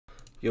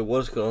Yo, what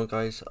is going on,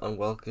 guys, and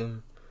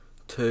welcome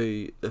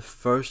to the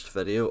first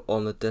video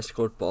on the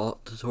Discord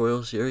bot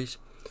tutorial series.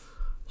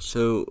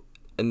 So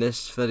in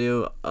this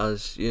video,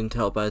 as you can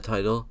tell by the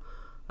title,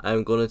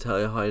 I'm going to tell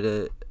you how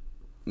to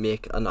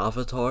make an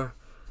avatar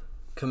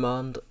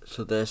command.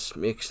 So this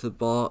makes the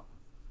bot,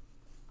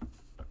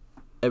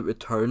 it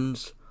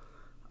returns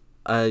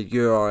a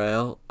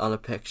URL and a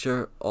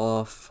picture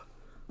of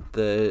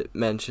the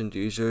mentioned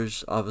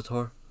user's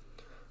avatar.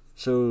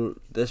 So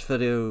this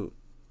video,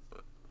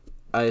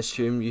 I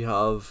assume you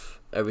have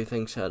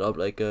everything set up,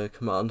 like a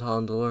command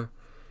handler,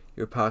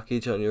 your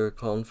package and your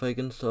config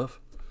and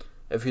stuff.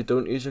 If you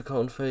don't use a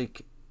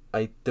config,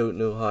 I don't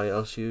know how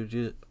else you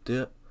do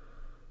it,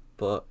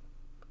 but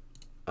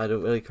I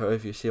don't really care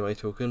if you see my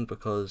token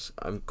because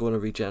I'm going to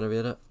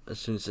regenerate it as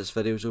soon as this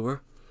video is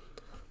over.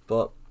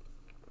 But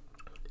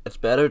it's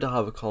better to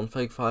have a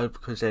config file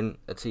because then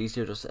it's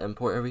easier just to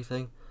import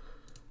everything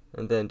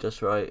and then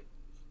just write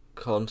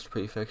const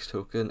prefix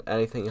token,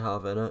 anything you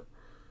have in it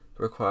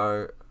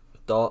require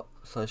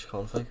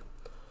 ./config.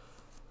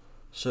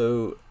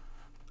 So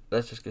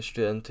let's just get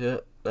straight into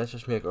it. Let's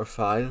just make our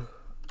file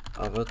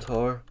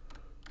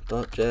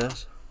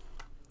avatar.js,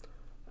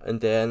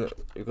 and then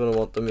you're going to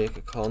want to make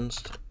a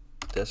const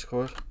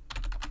discord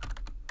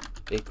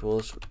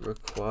equals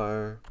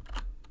require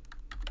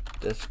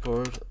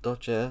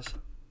discord.js.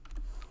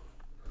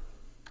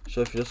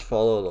 So if you just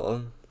follow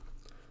along,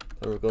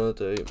 then we're going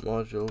to do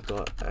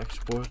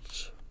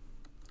module.exports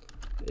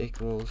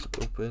equals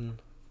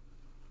open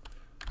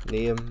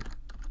name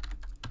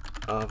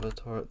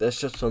avatar.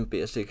 That's just some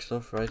basic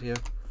stuff right here.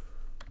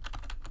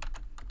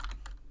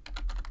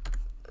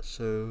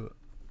 So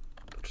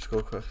just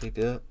go quickly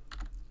do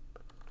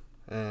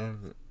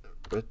it.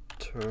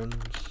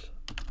 Returns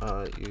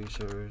a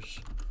user's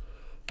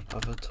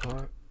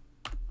avatar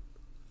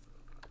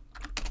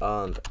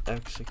and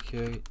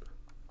execute.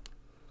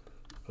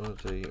 Going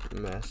to do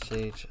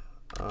message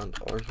and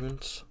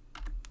arguments.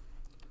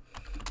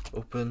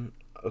 Open.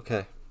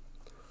 Okay.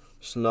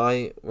 So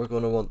now we're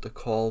going to want to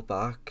call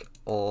back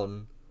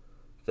on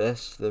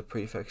this, the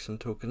prefix and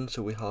token,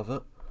 so we have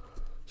it.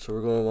 So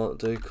we're going to want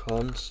to do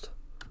const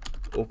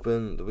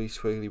open the wee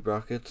squiggly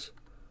brackets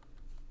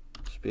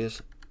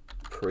space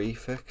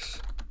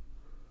prefix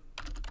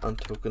and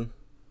token.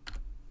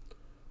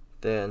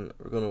 Then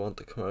we're going to want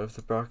to come out of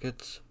the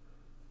brackets.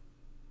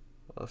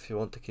 Well, if you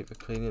want to keep it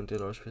clean and do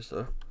another space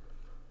there,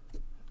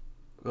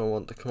 we're going to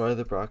want to come out of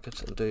the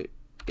brackets and do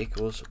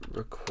equals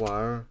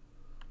require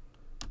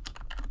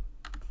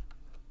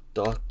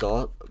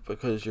dot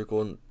because you're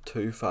going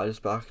 2 files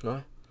back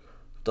now,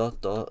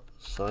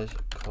 size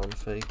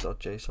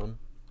config.json,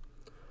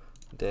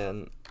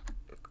 then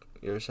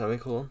your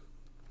semicolon.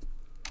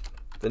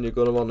 Then you're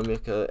going to want to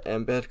make a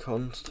embed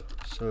const,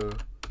 so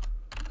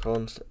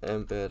const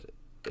embed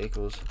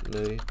equals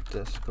new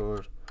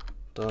discord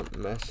dot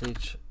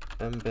message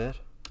embed.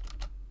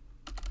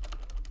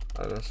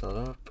 I messed that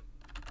up,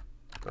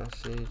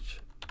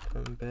 message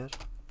embed,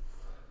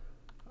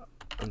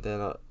 and then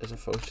that is a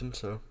function.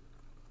 So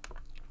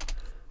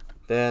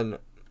then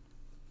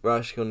we're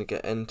actually going to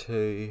get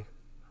into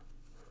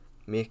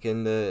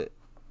making the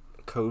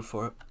code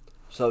for it.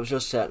 So I was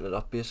just setting it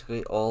up,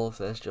 basically all of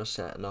this just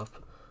setting up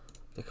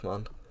the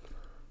command.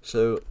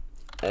 So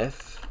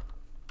if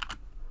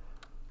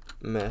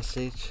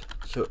message,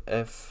 so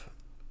if,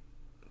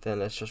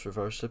 then let's just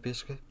reverse it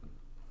basically,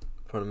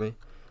 pardon me,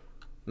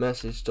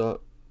 message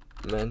dot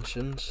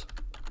mentions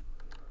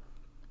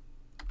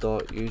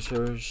dot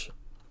users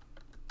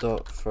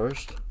dot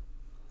first,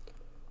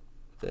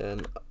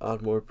 then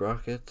add more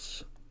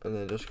brackets, and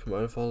then just come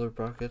out of all the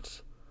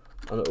brackets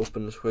and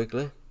open the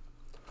squiggly.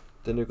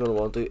 Then you're going to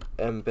want to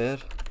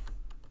embed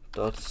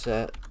dot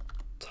set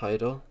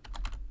title.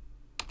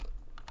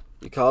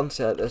 You can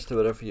set this to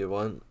whatever you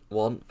want,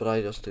 but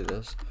I just do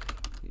this,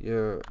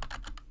 your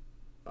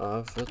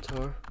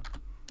avatar.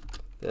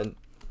 Then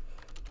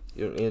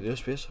you don't need to do a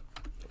space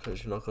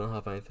because you're not going to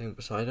have anything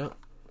beside it.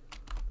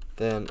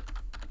 Then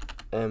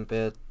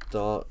embed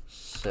dot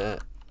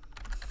set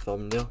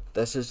thumbnail.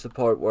 This is the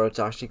part where it's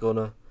actually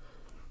gonna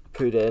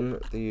put in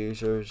the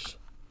user's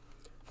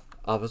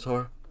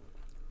avatar.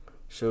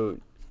 So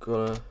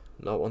gonna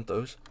not want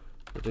those.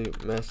 We'll do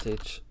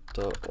message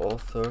dot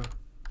author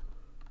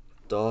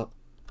dot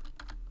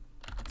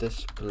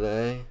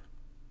display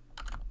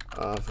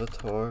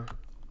avatar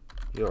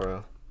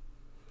URL,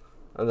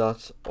 and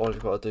that's all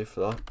you've got to do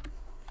for that.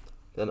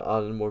 Then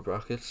add in more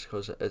brackets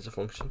because it is a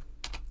function.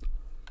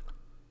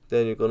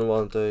 Then you're going to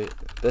want to do,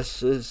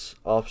 this is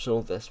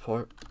optional, this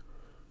part,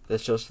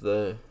 that's just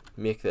the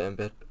make the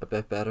embed a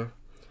bit better.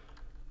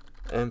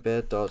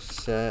 Embed dot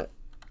set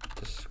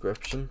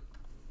description.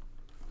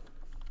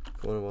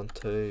 Going to want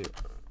to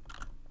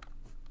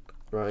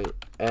write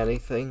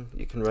anything.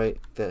 You can write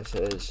this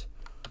is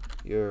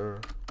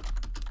your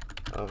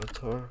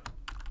avatar.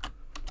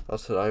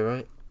 That's what I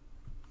write.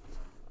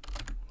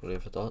 I'll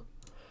leave it that.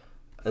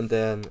 And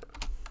then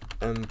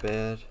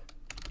embed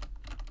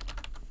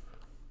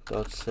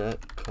dot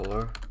set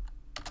color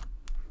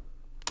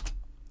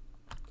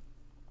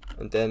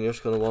and then you're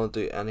just going to want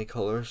to do any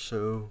color,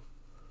 so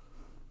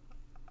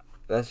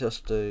let's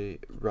just do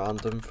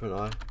random for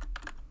now.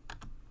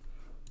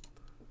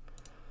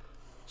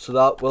 So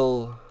that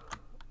will,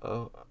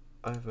 oh,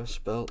 I've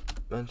misspelled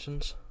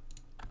mentions.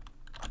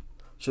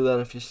 So then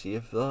if you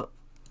save that,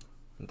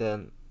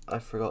 then I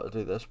forgot to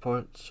do this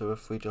part, so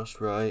if we just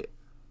write,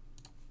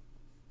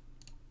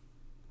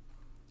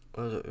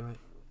 what is it we write?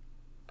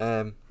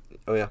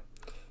 Oh yeah,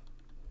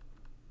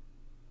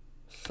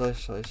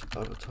 slice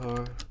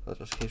avatar, that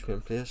just keeps me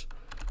in place.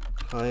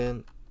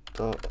 Client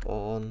dot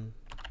on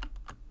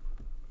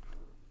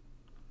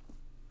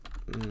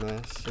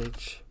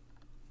message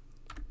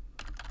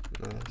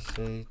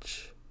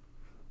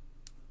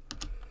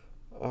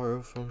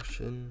arrow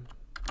function,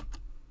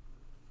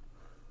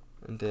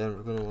 and then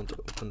we're going to want to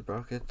open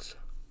brackets,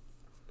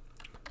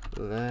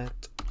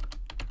 let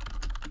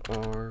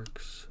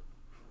args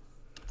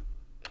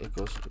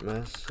equals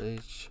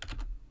message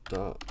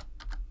dot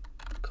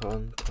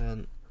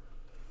content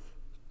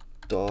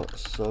dot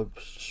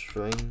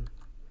substring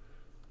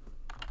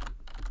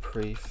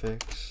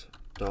prefix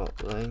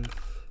dot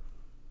length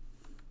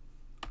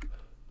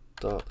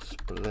dot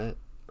split.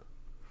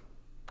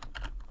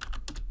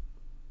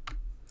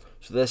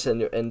 So this in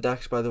your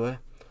index, by the way,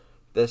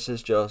 this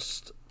is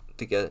just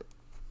to get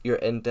your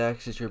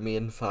index is your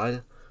main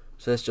file,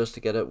 so it's just to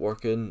get it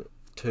working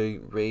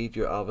to read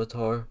your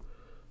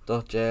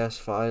avatar.js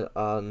file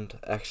and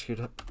execute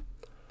it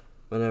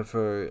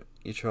whenever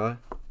you try.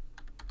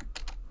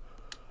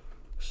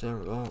 So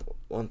we're going to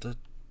want to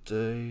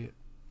do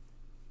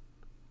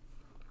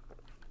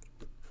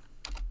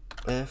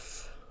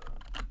if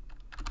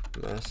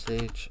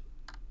message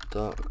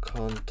dot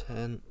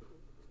content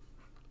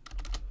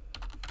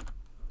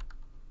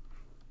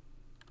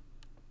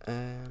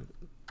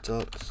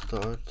dot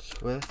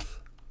starts with,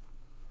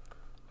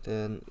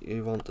 then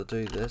you want to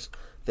do this,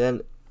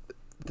 then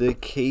the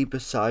key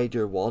beside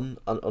your one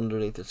and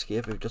underneath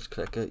escape, if you just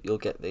click it, you'll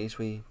get these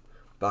wee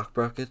back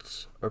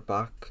brackets or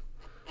back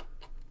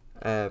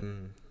yeah,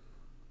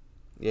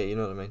 you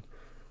know what I mean,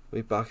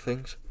 we back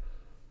things.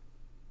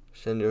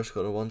 So then you're just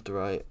going to want to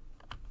write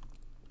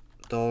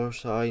 $,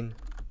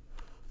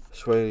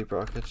 swirly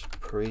brackets,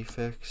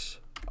 prefix,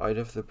 out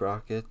of the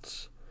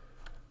brackets,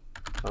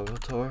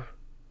 avatar,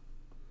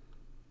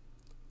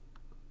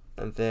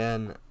 and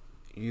then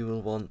you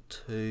will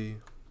want to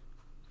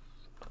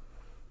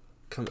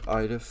come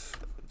out of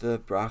the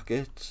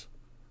brackets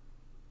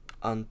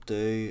and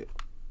do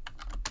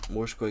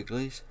more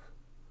squigglies,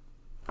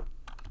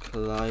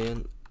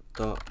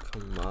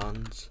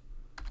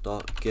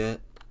 client.commands.get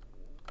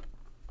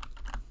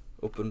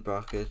open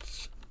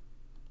brackets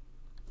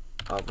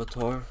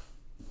avatar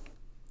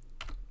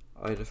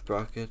out of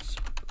brackets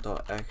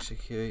dot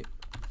execute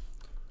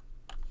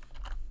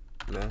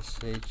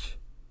message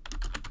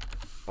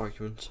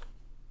arguments,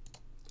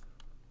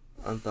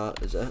 and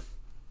that is it.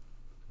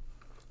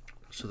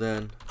 So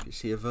then if you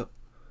save it,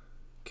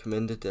 come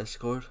into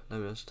Discord.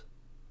 Let me just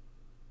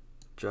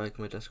drag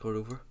my Discord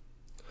over.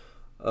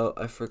 Oh,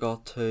 I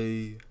forgot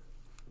to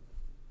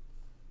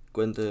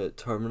go into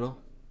terminal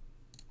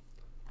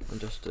and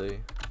just do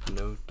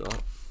node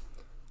dot.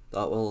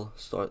 That will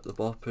start the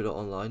bot, put it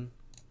online.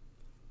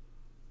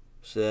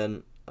 So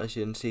then, as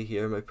you can see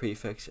here, my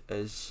prefix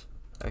is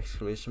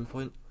exclamation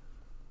point.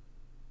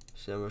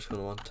 So then we're just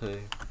going to want to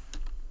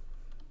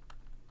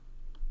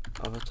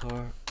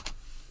avatar.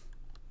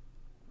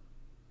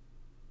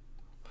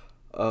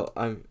 Oh,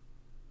 I'm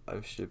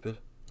stupid.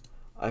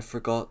 I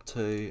forgot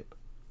to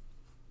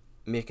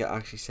make it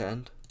actually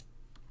send.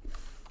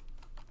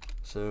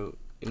 So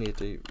you need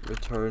to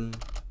return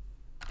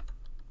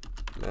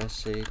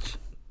message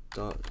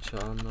dot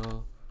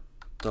channel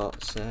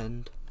dot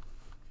send.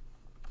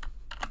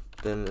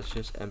 Then let's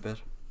just embed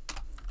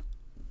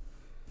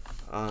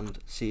and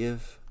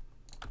save.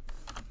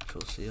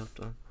 Control C up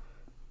down.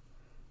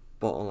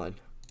 Bottom line.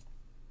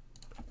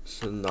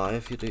 So now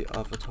if you do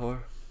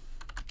avatar,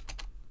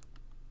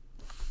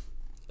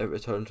 it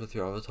returns with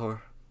your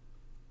avatar.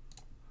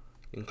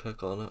 You can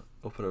click on it,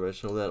 open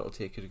original, then it'll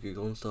take you to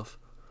Google and stuff.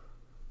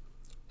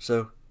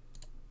 So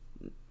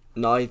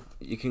now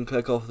you can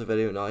click off the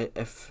video now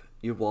if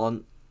you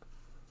want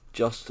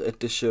just it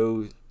to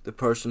show the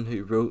person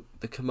who wrote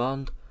the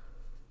command.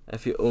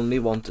 If you only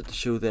want it to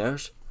show their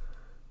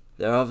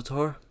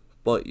avatar,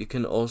 but you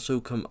can also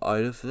come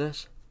out of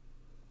this.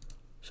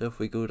 So if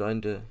we go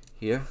down to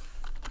here,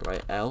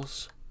 right,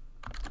 else,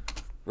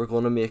 we're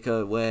going to make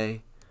a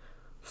way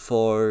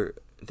for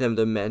them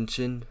to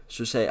mention,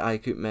 so say I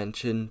could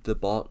mention the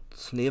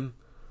bot's name,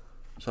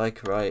 so I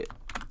could write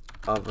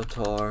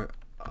avatar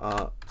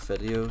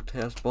video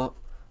test bot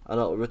and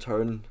it'll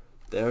return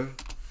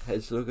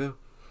his logo,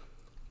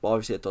 but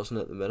obviously it doesn't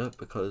at the minute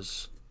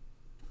because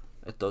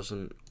it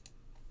doesn't,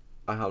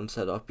 I haven't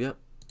set up yet.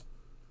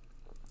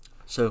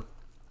 So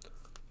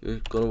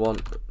you're going to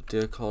want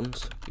the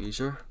const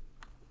user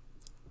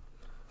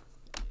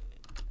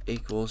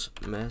equals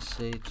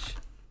message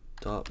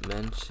dot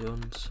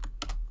mentions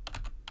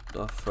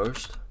dot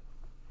first,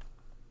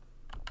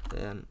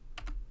 then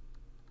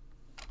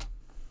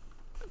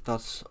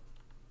that's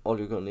all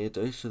you're going to need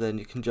to do. So then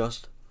you can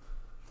just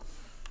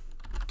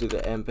do the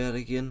embed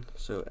again.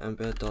 So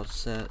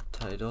embed.set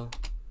title.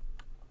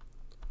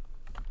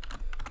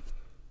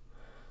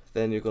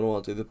 Then you're going to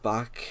want to do the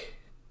back,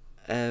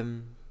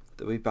 the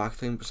wee back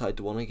thing beside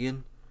the one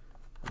again.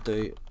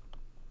 Do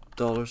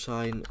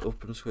 $,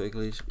 open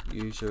squigglies,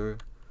 user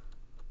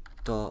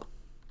dot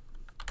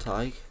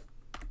tag,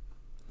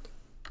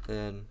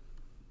 then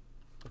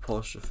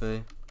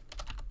apostrophe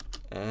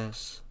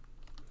s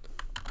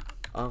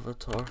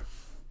avatar,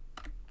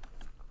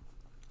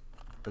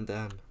 and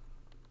then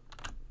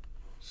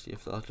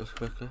save that just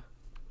quickly,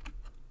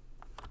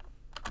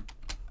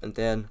 and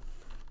then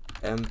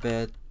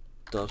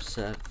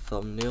embed.set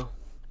thumbnail.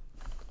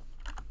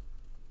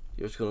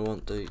 You're just going to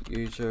want the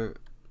user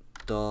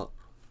dot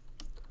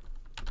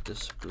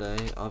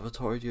display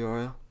avatar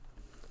URL,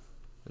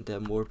 and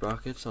then more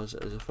brackets as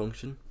a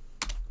function,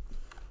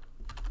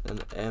 then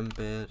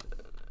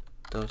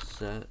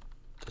embed.set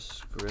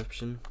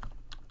description,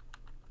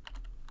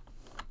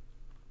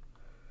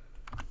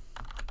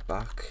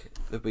 back,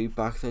 the wee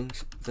back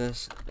things.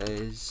 This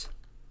is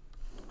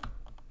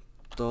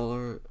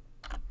 $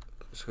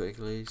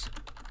 squigglies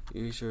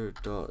user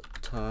dot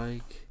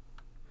tag,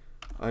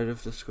 out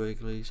of the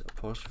squigglies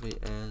apostrophe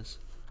s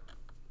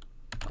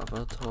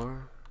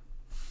avatar.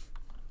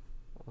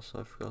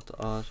 Also I forgot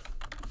to add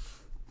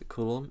the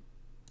colon.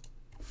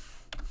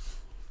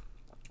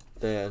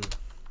 Then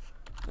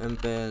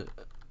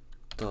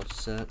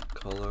embed.set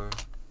color.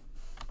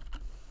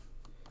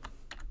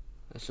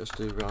 Let's just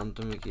do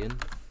random again.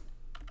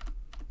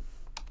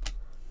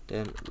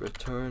 Then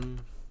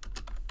return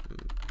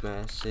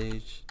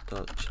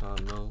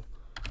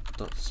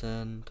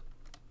message.channel.send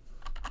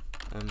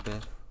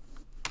embed.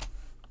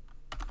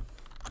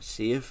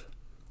 Save,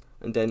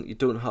 and then you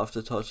don't have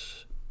to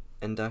touch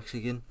index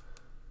again.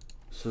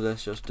 So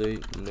let's just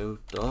do no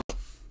dot.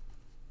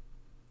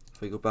 If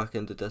we go back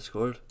into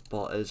Discord,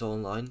 bot is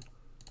online.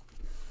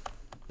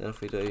 Then if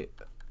we do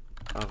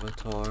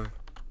avatar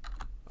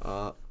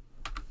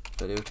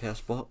video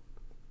test bot,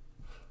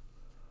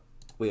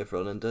 we have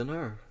run into an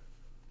error.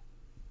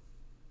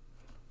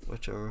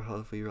 Which error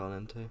have we run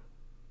into?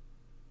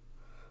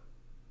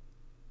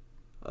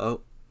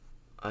 Oh,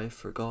 I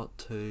forgot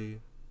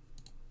to.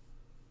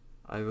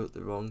 I wrote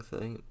the wrong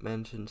thing.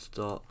 Mentions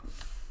dot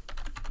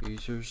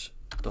users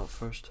dot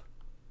first.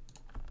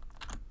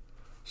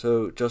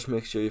 So just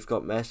make sure you've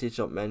got message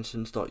dot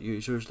mentions dot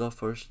users dot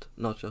first,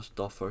 not just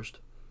dot first.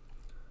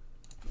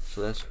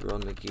 So let's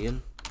run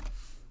again.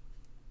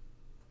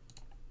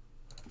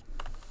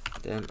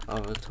 Then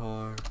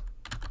avatar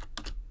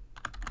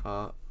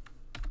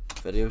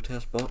video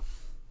test bot.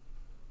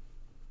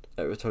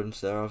 It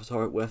returns their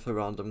avatar with a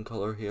random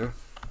color here.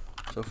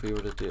 So if we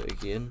were to do it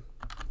again,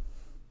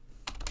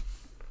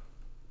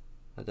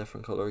 a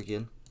different color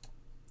again.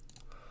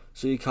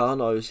 So you can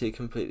obviously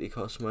completely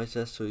customize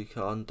this. So you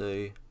can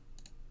do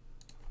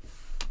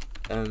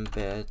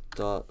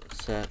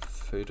embed.set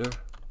footer.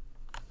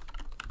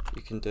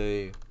 You can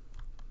do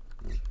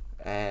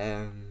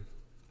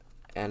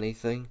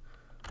anything.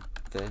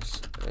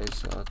 This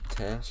is a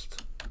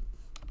test.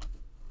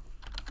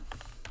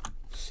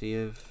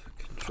 Save,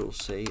 Control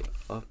C,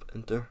 up,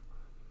 enter.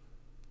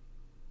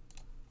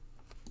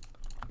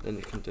 Then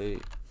you can do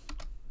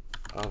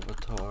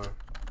avatar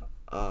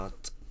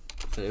at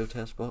video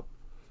test bot,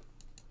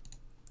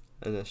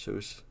 and this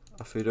shows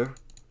a footer.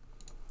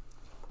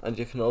 And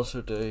you can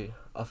also do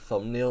a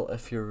thumbnail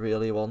if you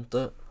really want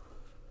it.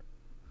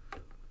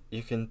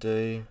 You can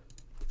do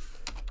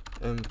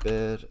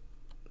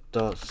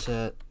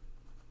embed.set,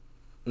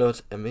 no,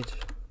 it's image,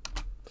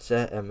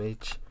 set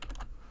image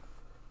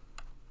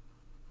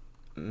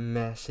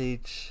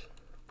message,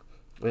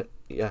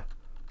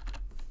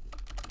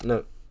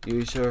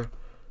 user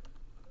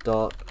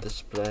dot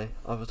display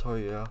avatar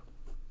URL.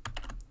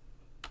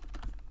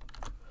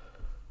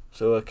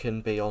 So it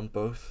can be on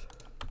both.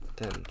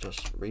 Then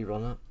just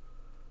rerun it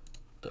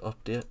to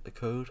update the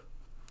code.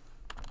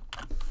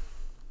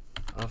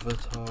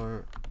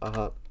 Avatar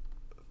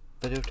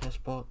video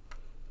test bot,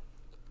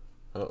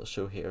 and it'll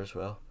show here as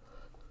well.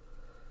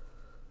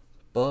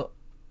 But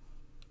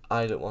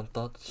I don't want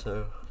that,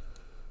 so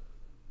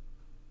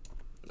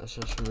let's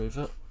just remove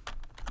it.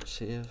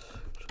 Save,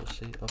 Control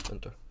C, up,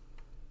 enter.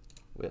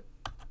 Wait,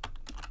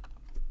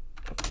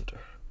 up, enter.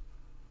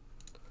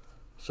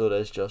 So it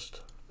is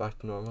just back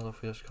to normal.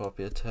 If we just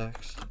copy a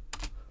text,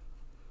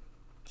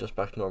 just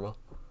back to normal.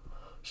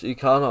 So you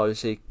can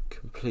obviously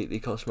completely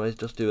customize,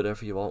 just do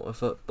whatever you want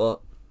with it. But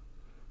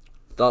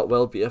that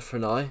will be it for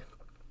now.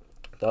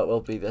 That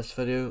will be this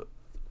video,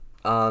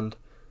 and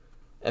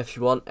if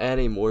you want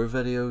any more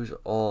videos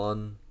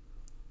on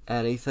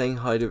anything,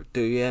 how to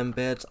do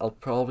embeds, I'll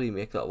probably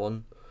make that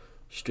one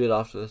straight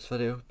after this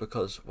video,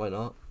 because why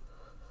not?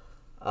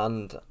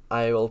 And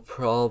I will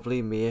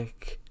probably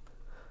make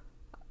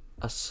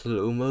a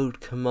slow mode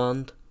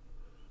command,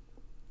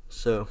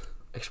 so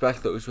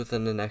expect those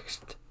within the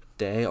next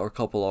day or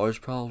couple hours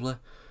probably,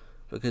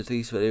 because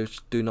these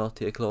videos do not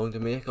take long to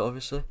make,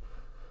 obviously,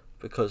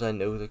 because I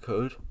know the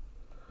code.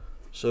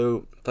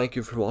 So thank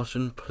you for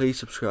watching. Please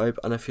subscribe,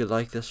 and if you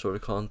like this sort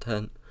of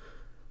content,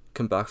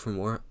 come back for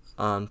more,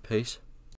 and peace.